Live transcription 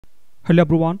Hello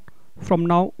everyone. From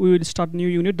now we will start new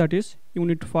unit, that is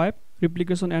unit 5,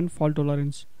 replication and fault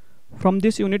tolerance. From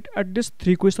this unit at least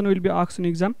 3 questions will be asked in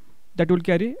exam that will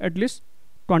carry at least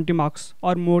 20 marks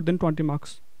or more than 20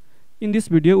 marks. In this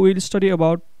video we will study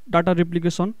about data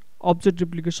replication, object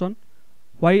replication,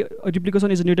 why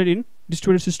replication is needed in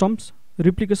distributed systems,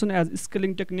 replication as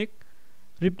scaling technique,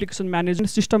 replication management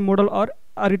system model or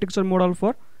architecture model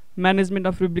for management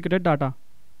of replicated data.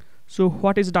 So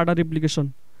what is data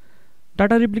replication?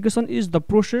 Data replication is the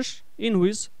process in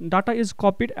which data is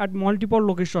copied at multiple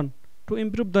locations to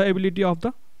improve the ability of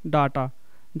the data.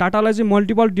 Data लाई चाहिँ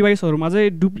multiple deviceहरुमा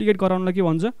चाहिँ duplicate गराउनलाई के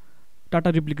भन्छ?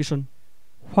 Data replication.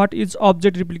 What is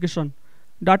object replication?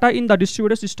 Data in the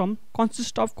distributed system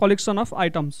consists of collection of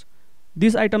items.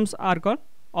 These items are called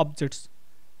objects.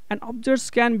 And objects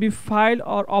can be file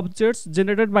or objects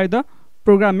generated by the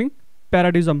programming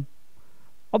paradigm.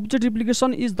 Object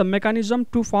replication is the mechanism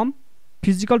to form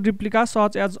physical replica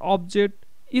such as object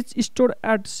is stored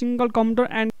at single computer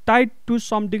and tied to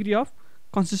some degree of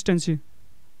consistency.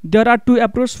 There are two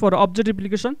approaches for object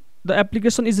replication. The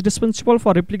application is responsible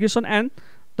for replication and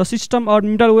the system or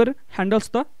middleware handles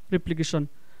the replication.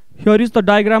 Here is the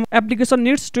diagram. Application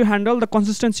needs to handle the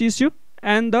consistency issue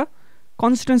and the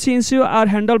consistency issue are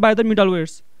handled by the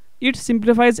middlewares. It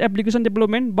simplifies application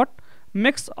development but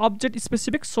makes object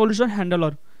specific solution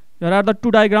handler. Here are the two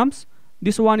diagrams.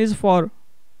 This one is for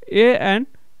A and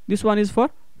this one is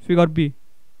for figure B.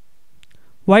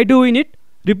 Why do we need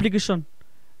replication?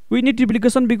 We need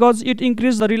replication because it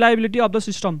increases the reliability of the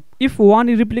system. If one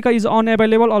replica is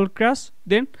unavailable or crash,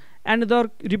 then another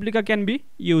replica can be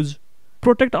used.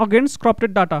 Protect against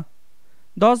corrupted data.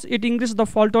 Thus, it increases the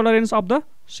fault tolerance of the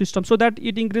system so that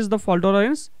it increases the fault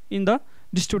tolerance in the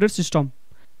distributed system.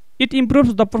 It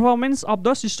improves the performance of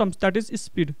the systems, that is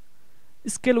speed.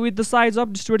 Scale with the size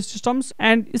of distributed systems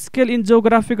and scale in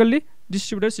geographically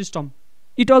distributed system.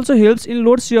 It also helps in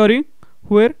load sharing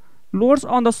where loads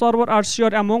on the server are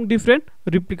shared among different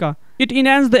replica. It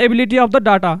enhances the ability of the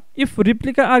data. If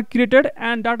replica are created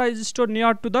and data is stored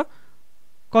near to the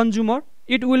consumer,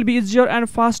 it will be easier and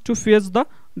fast to fetch the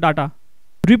data.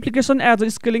 Replication as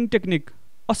a scaling technique.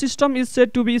 A system is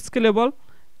said to be scalable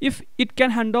if it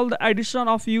can handle the addition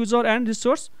of user and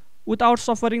resource without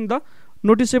suffering the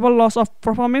noticeable loss of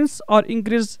performance or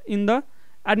increase in the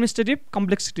administrative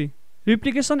complexity.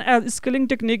 Replication as scaling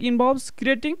technique involves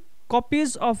creating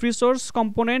copies of resource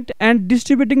component and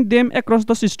distributing them across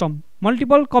the system.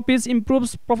 Multiple copies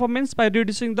improves performance by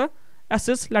reducing the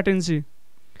access latency.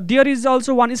 There is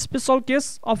also one special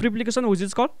case of replication which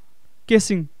is called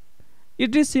caching.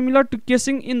 It is similar to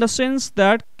caching in the sense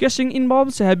that caching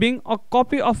involves having a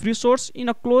copy of resource in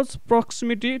a close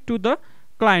proximity to the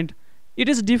client. It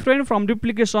is different from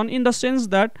replication in the sense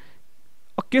that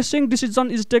a caching decision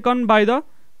is taken by the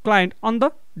client on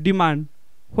the demand,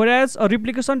 whereas a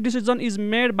replication decision is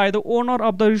made by the owner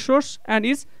of the resource and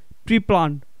is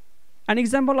pre-planned. An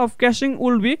example of caching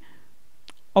would be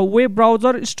a web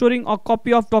browser storing a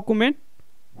copy of document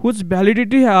whose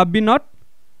validity have been not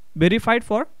verified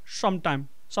for some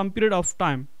period of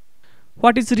time.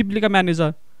 What is replica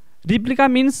manager? Replica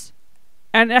means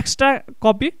an extra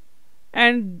copy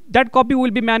and that copy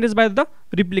will be managed by the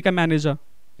replica manager.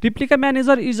 Replica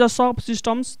manager is a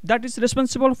subsystem that is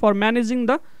responsible for managing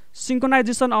the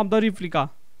synchronization of the replica.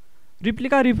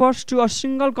 Replica refers to a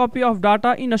single copy of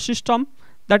data in a system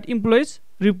that employs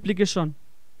replication.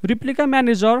 Replica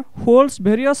manager holds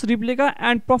various replica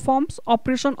and performs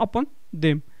operation upon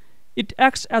them. It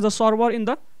acts as a server in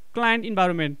the client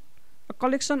environment. A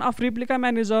collection of replica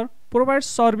manager provides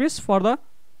service for the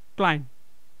client.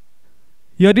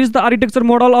 Here is the architecture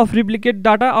model of replicate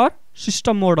data or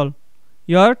system model.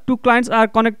 Here two clients are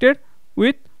connected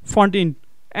with front end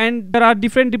and there are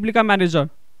different replica manager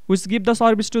which give the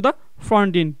service to the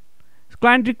front end.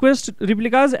 Client requests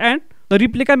replicas and the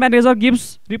replica manager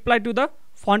gives reply to the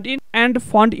front end and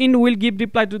front end will give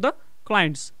reply to the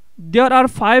clients. There are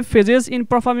 5 phases in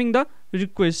performing the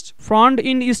request. Front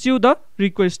end issue the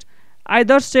request,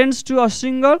 either sends to a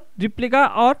single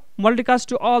replica or multicast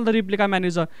to all the replica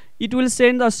manager. It will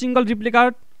send a single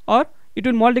replica or it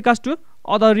will multicast to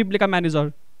other replica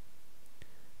manager.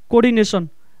 Coordination.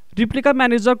 Replica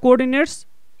manager coordinates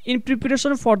in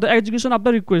preparation for the execution of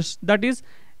the request, that is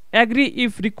agree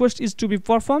if request is to be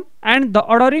performed and the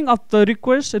ordering of the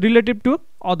request relative to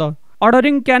other.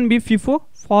 Ordering can be FIFO,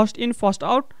 first in first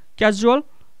out, casual,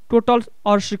 total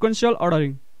or sequential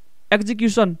ordering.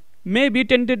 Execution may be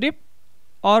tentative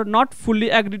or not fully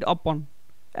agreed upon.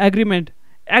 Agreement.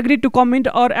 Agree to commit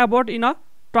or abort in a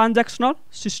transactional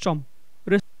system.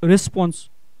 Response.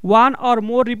 One or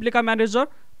more replica manager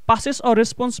passes a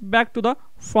response back to the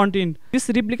front end. This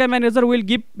replica manager will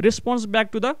give response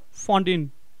back to the front end.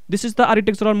 This is the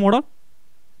architectural model.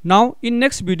 Now in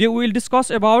next video we will discuss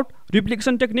about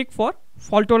replication technique for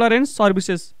fault tolerance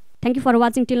services. Thank you for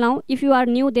watching till now. If you are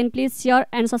new, then please share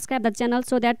and subscribe the channel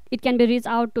so that it can be reached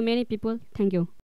out to many people. Thank you.